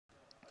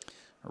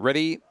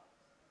Ready.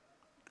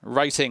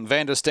 Racing.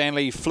 Van der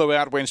Stanley flew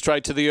out, went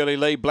straight to the early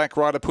lead. Black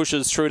Rider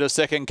pushes through to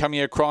second.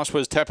 Coming across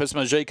was Tapas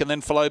Magique and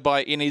then followed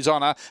by In His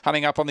Honour.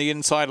 Hunting up on the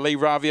inside, Lee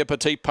Ravia.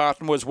 Petit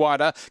Parton was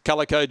wider.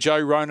 Calico Joe,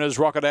 Rona's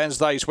Rocket as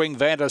they swing.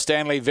 Van der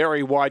Stanley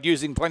very wide,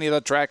 using plenty of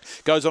the track.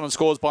 Goes on and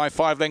scores by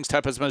 5 lengths,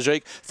 Tapas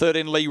Magique. Third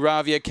in Lee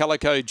Ravia,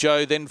 Calico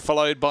Joe, then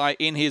followed by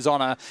In His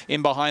Honour.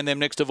 In behind them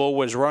next of all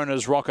was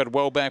Rona's Rocket.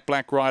 Well back,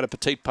 Black Rider.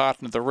 Petit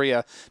Parton at the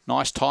rear.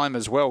 Nice time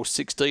as well,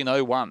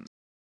 16:01.